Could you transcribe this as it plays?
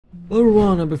Hello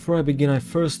everyone, and before I begin, I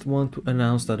first want to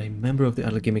announce that a member of the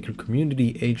Idle Game Maker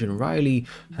community, Agent Riley,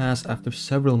 has, after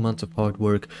several months of hard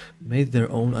work, made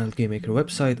their own Idle Game Maker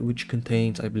website, which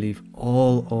contains, I believe,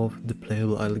 all of the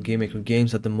playable Idle Game Maker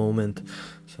games at the moment.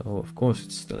 So, of course,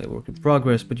 it's still a work in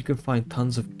progress, but you can find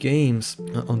tons of games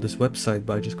on this website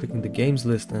by just clicking the games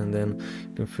list, and then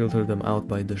you can filter them out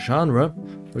by the genre.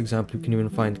 For example, you can even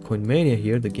find Coinmania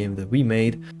here, the game that we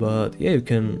made, but yeah, you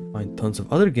can find tons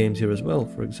of other games here as well.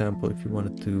 For example, if you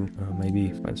wanted to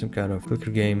maybe find some kind of clicker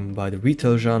game by the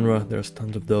retail genre, there's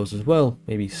tons of those as well.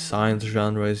 Maybe science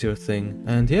genre is your thing.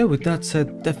 And yeah, with that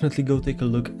said, definitely go take a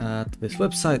look at this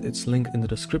website. It's linked in the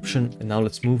description. And now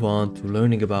let's move on to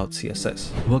learning about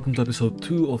CSS. Welcome to episode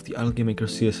 2 of the Idle Game Maker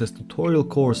CSS tutorial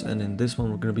course, and in this one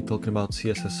we're going to be talking about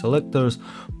CSS selectors,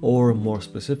 or more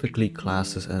specifically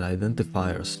classes and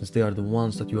identifiers, since they are the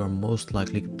ones that you are most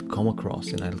likely to come across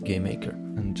in Idle Game Maker.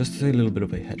 And just to say a little bit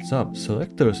of a heads up,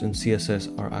 selectors in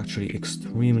CSS are actually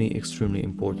extremely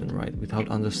important, right? Without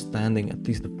understanding at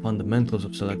least the fundamentals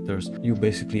of selectors, you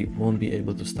basically won't be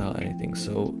able to style anything.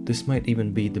 So this might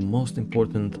even be the most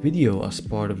important video as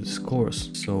part of this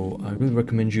course. So I really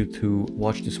recommend you to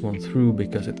watch this one through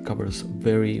because it covers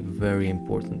very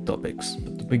important topics.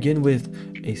 But to begin with,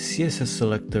 a CSS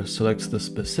selector selects the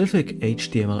specific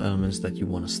HTML elements that you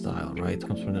want to style, right? It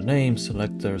comes from the name,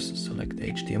 selectors, select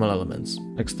HTML elements.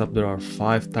 Next up, there are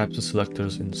 5 types of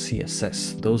selectors in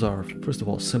CSS. Those are, first of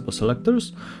all, simple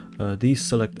selectors. These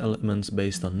select elements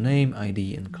based on name,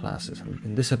 ID, and classes. And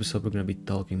in this episode, we're going to be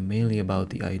talking mainly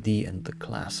about the ID and the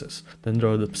classes. Then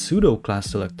there are the pseudo class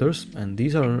selectors, and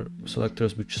these are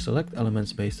selectors which select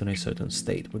elements based on a certain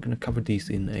state. We're going to cover these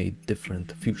in a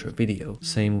different future video.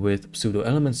 Same with pseudo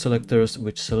element selectors,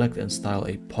 which select and style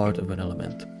a part of an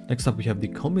element. Next up, we have the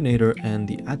combinator and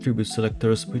the attribute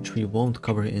selectors, which we won't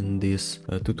cover in this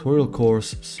tutorial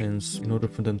course, since in order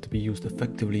for them to be used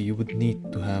effectively, you would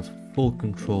need to have full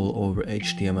control over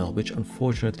HTML, which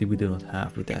unfortunately we do not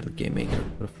have with Idle Game Maker.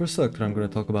 The first selector I'm going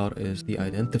to talk about is the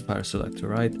identifier selector,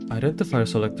 right? Identifier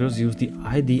selectors use the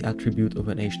ID attribute of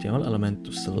an HTML element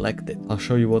to select it. I'll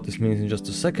show you what this means in just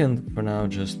a second. For now,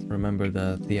 just remember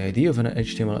that the ID of an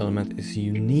HTML element is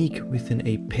unique within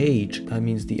a page. That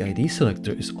means the ID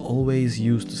selector is always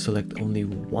used to select only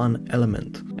one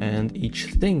element. And each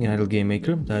thing in Idle Game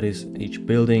Maker, that is each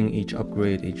building, each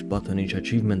upgrade, each button, each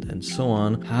achievement, and so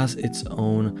on, has its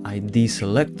own ID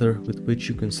selector with which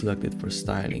you can select it for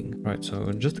styling. Right,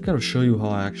 so just to kind of show you how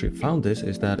I actually found this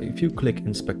is that if you click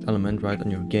inspect element right on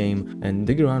your game and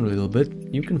dig around a little bit,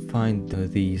 you can find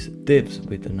these divs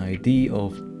with an ID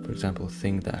of, for example,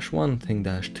 thing-1,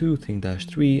 thing-2,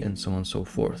 thing-3, and so on and so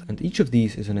forth. And each of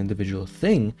these is an individual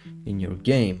thing in your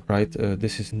game, right?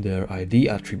 This is their ID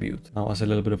attribute. Now, as a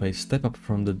little bit of a step up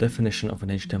from the definition of an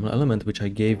HTML element, which I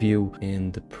gave you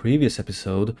in the previous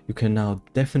episode, you can now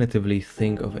definitively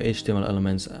think of HTML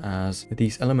elements as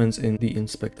these elements in the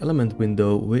inspect element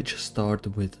window, which start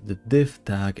with the div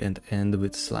tag and end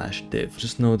with /div.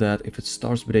 Just know that if it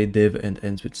starts with a div and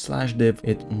ends with /div,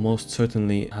 it most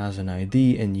certainly has an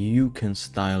ID, and you can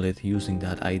style it using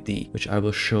that ID, which I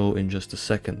will show in just a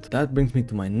second. That brings me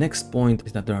to my next point,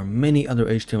 is that there are many other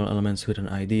HTML elements with an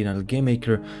ID in Idle Game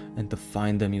Maker, and to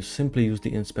find them you simply use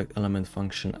the inspect element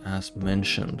function as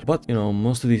mentioned. But you know,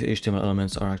 most of these HTML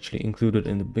elements are actually included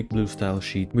in the big blue style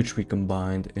sheet, which we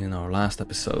combined in our last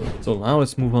episode. So now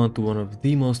let's move on to one of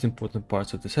the most important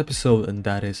parts of this episode, and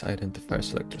that is identifier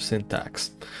selector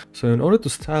syntax. So in order to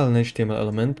style an HTML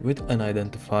element with an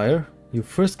identifier, you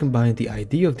first combine the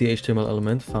ID of the HTML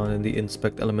element found in the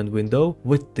inspect element window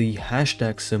with the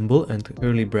hashtag symbol and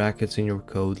curly brackets in your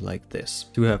code like this.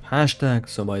 So you have hashtag,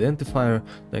 some identifier,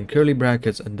 then curly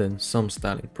brackets, and then some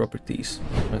styling properties.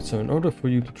 Right, so in order for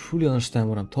you to truly understand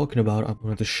what I'm talking about, I'm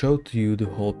going to show to you the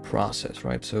whole process,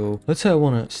 right? So let's say I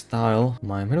want to style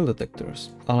my metal detectors.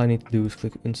 All I need to do is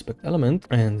click inspect element,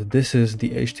 and this is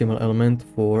the HTML element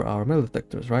for our metal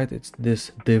detectors, right? It's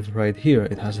this div right here.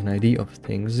 It has an ID of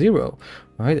thing0.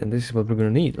 Right, and this is what we're gonna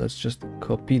need. Let's just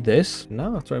copy this.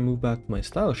 Now after I move back to my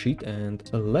style sheet and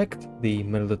select the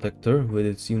metal detector with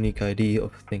its unique ID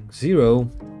of thing0,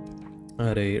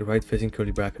 add a right facing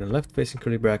curly bracket and left facing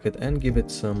curly bracket, and give it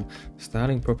some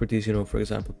styling properties, you know, for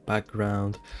example,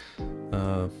 background.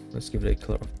 Let's give it a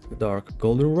color of dark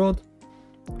goldenrod,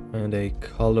 and a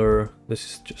color, this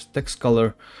is just text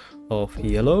color of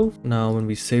yellow. Now when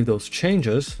we save those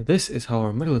changes, this is how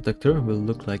our metal detector will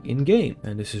look like in game.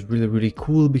 And this is really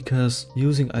cool because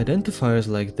using identifiers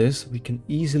like this, we can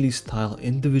easily style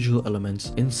individual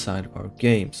elements inside of our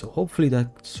game. So hopefully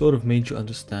that sort of made you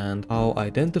understand how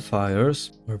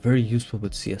identifiers are very useful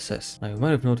with CSS. Now you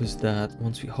might have noticed that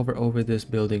once we hover over this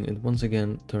building, it once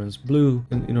again turns blue.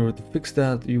 And in order to fix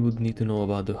that, you would need to know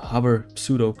about the hover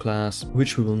pseudo class,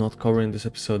 which we will not cover in this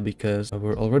episode because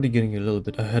we're already getting a little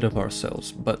bit ahead of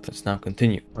ourselves. But let's now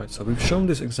continue. Right, so we've shown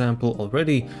this example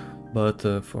already, but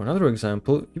for another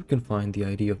example, you can find the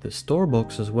ID of the store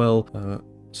box as well.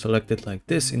 Select it like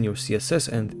this in your CSS,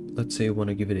 and let's say you want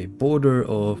to give it a border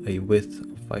of a width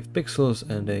of 5 pixels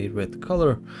and a red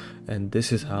color, and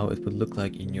this is how it would look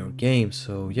like in your game.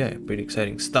 So yeah, pretty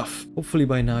exciting stuff. Hopefully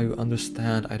by now you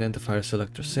understand identifier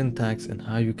selector syntax and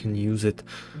how you can use it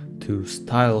to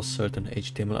style certain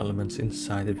HTML elements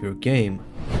inside of your game.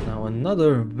 Now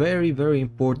another very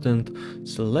important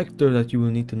selector that you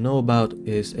will need to know about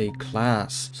is a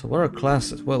class. So what are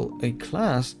classes? Well, a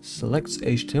class selects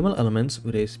HTML elements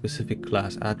with a specific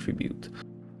class attribute.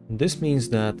 This means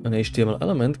that an HTML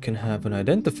element can have an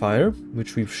identifier,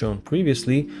 which we've shown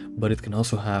previously, but it can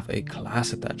also have a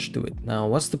class attached to it. Now,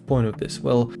 what's the point of this?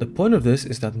 Well, the point of this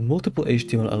is that multiple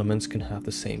HTML elements can have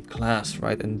the same class,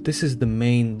 right? And this is the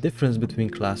main difference between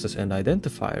classes and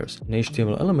identifiers. An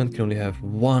HTML element can only have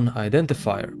one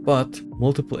identifier, but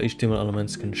multiple HTML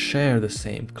elements can share the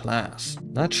same class.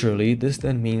 Naturally, this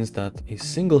then means that a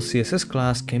single CSS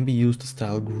class can be used to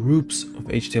style groups of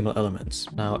HTML elements.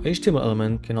 Now, HTML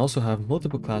element can also have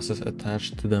multiple classes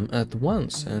attached to them at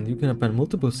once, and you can append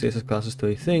multiple CSS classes to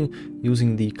a thing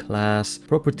using the class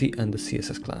property and the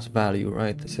CSS class value,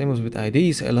 right? Same as with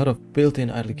IDs, a lot of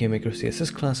built-in Idle Game Maker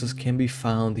CSS classes can be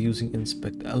found using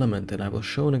inspect element, and I will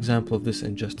show an example of this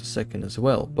in just a second as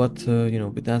well. But you know,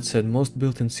 with that said, most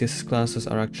built-in CSS classes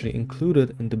are actually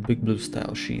included in the Big Blue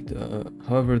style sheet.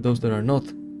 However, those that are not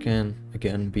can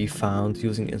again be found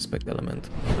using inspect element.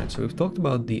 Right, so we've talked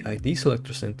about the ID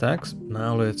selector syntax.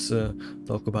 Now let's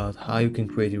talk about how you can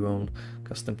create your own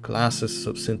custom classes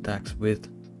of syntax with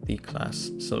the class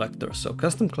selector. So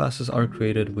custom classes are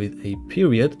created with a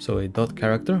period, so a dot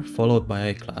character followed by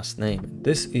a class name.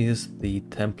 This is the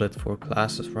template for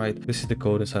classes, right? This is the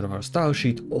code inside of our style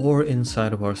sheet or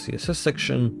inside of our CSS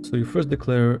section. So you first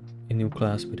declare a new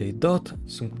class with a dot,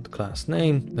 some class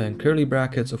name, then curly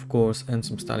brackets, of course, and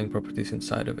some styling properties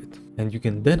inside of it. And you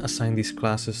can then assign these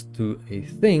classes to a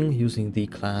thing using the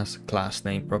class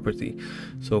name property.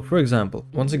 So for example,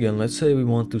 once again, let's say we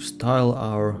want to style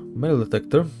our metal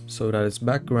detector so that its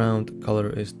background color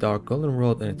is dark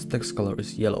goldenrod and its text color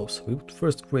is yellow. So we would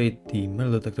first create the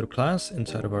metal detector class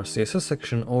inside of our CSS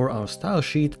section or our style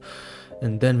sheet,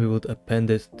 and then we would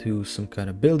append it to some kind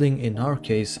of building, in our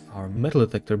case our metal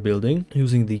detector building,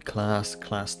 using the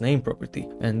class name property.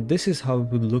 And this is how it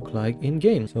would look like in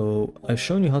game. So I've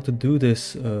shown you how to do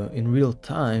this in real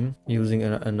time using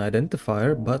an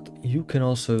identifier, but you can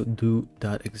also do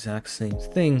that exact same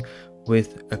thing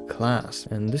with a class.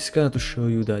 And this is kind of to show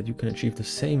you that you can achieve the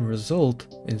same result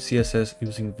in CSS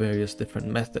using various different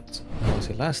methods. Now, as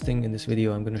a last thing in this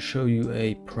video, I'm going to show you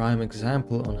a prime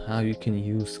example on how you can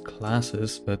use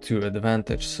classes to your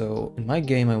advantage. So in my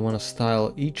game, I want to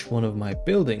style each one of my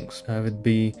buildings, have it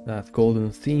be that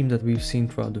golden theme that we've seen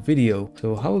throughout the video.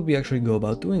 So how would we actually go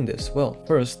about doing this? Well,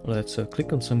 first let's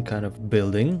click on some kind of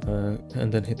building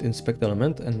and then hit inspect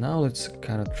element, and now let's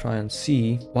kind of try and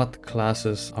see what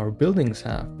classes our buildings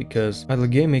have, because Idle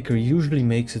Game Maker usually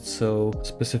makes it so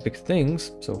specific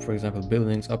things, so for example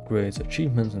buildings, upgrades,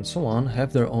 achievements and so on,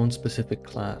 have their own specific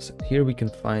class. Here we can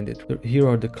find it. Here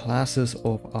are the classes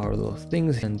of our little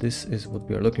things, and this is what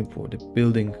we are looking for, the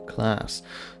building class.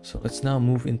 So let's now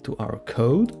move into our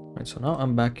code. Right, so now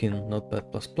I'm back in Notepad++,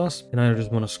 and I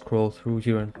just want to scroll through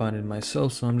here and find it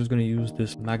myself, so I'm just going to use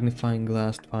this magnifying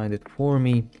glass to find it for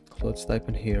me. So let's type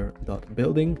in here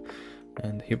 .building.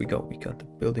 And here we go, we got the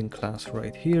building class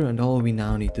right here, and all we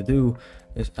now need to do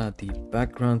is add the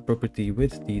background property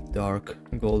with the dark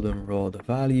goldenrod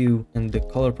value and the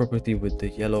color property with the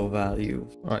yellow value.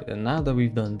 Alright, and now that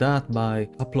we've done that by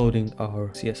uploading our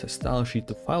CSS style sheet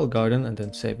to File Garden and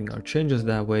then saving our changes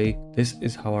that way, this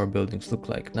is how our buildings look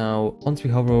like. Now, once we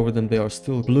hover over them, they are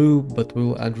still blue, but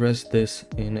we'll address this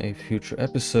in a future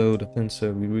episode, and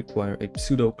so we require a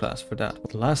pseudo class for that.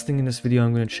 But the last thing in this video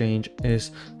I'm going to change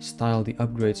is style the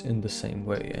upgrades in the same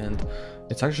way, and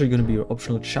it's actually going to be your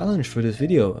optional challenge for this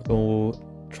video. So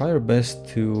try your best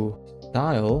to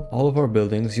style all of our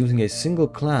buildings using a single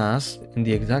class in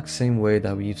the exact same way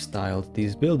that we've styled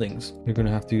these buildings. You're going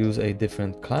to have to use a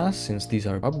different class since these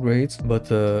are upgrades, but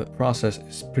the process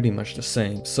is pretty much the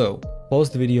same. So pause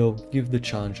the video, give the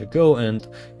challenge a go, and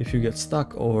if you get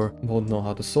stuck or won't know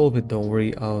how to solve it, don't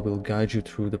worry, I will guide you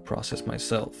through the process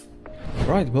myself.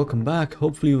 Alright, welcome back.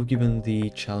 Hopefully you've given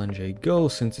the challenge a go,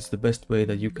 since it's the best way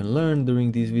that you can learn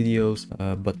during these videos,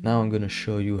 but now I'm going to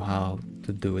show you how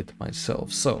to do it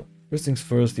myself. So first things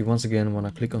first, you once again want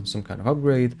to click on some kind of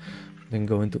upgrade, then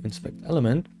go into inspect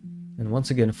element, and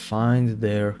once again find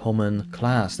their common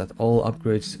class that all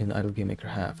upgrades in Idle Game Maker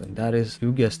have, and that is,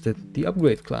 you guessed it, the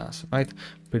upgrade class, right?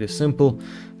 Pretty simple.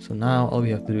 So now all we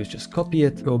have to do is just copy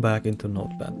it, go back into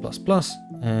Notepad++,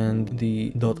 and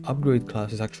the .upgrade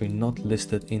class is actually not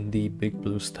listed in the big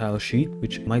blue style sheet,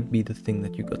 which might be the thing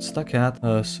that you got stuck at,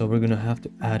 so we're gonna have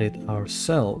to add it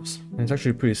ourselves. And it's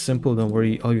actually pretty simple, don't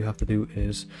worry, all you have to do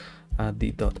is add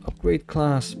the .upgrade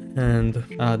class and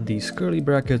add these curly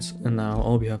brackets, and now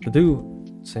all we have to do,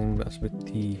 same as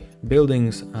with the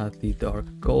buildings, add the dark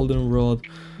goldenrod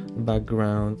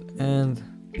background and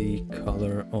the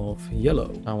color of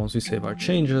yellow. Now once we save our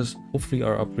changes, hopefully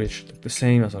our upgrades should look the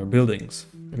same as our buildings.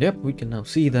 Yep, we can now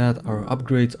see that our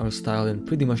upgrades are styled in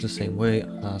pretty much the same way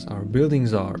as our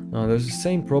buildings are. Now there's the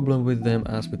same problem with them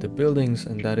as with the buildings,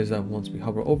 and that is that once we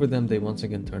hover over them, they once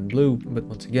again turn blue, but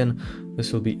once again,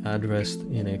 this will be addressed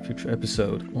in a future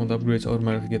episode. All the upgrades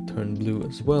automatically get turned blue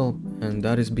as well, and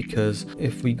that is because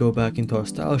if we go back into our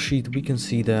style sheet, we can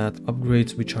see that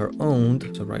upgrades which are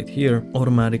owned, so right here,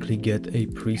 automatically get a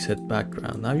preset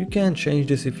background. Now you can change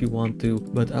this if you want to,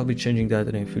 but I'll be changing that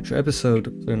in a future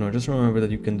episode, so just remember that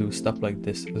you can do stuff like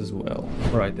this as well.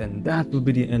 Alright, and that will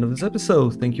be the end of this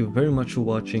episode. Thank you very much for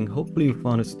watching. Hopefully you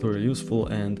found this tutorial useful,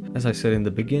 and as I said in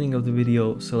the beginning of the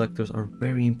video, selectors are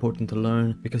very important to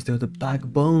learn because they're the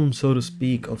backbone, so to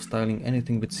speak, of styling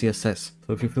anything with CSS.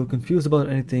 So if you feel confused about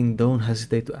anything, don't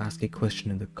hesitate to ask a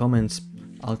question in the comments.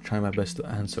 I'll try my best to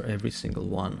answer every single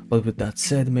one. But with that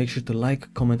said, make sure to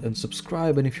like, comment and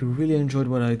subscribe, and if you really enjoyed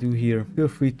what I do here, feel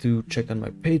free to check out my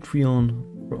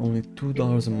Patreon. For only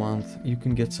 $2 a month, you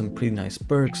can get some pretty nice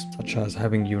perks, such as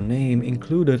having your name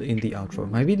included in the outro of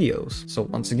my videos. So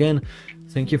once again,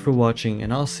 thank you for watching,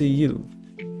 and I'll see you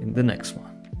in the next one.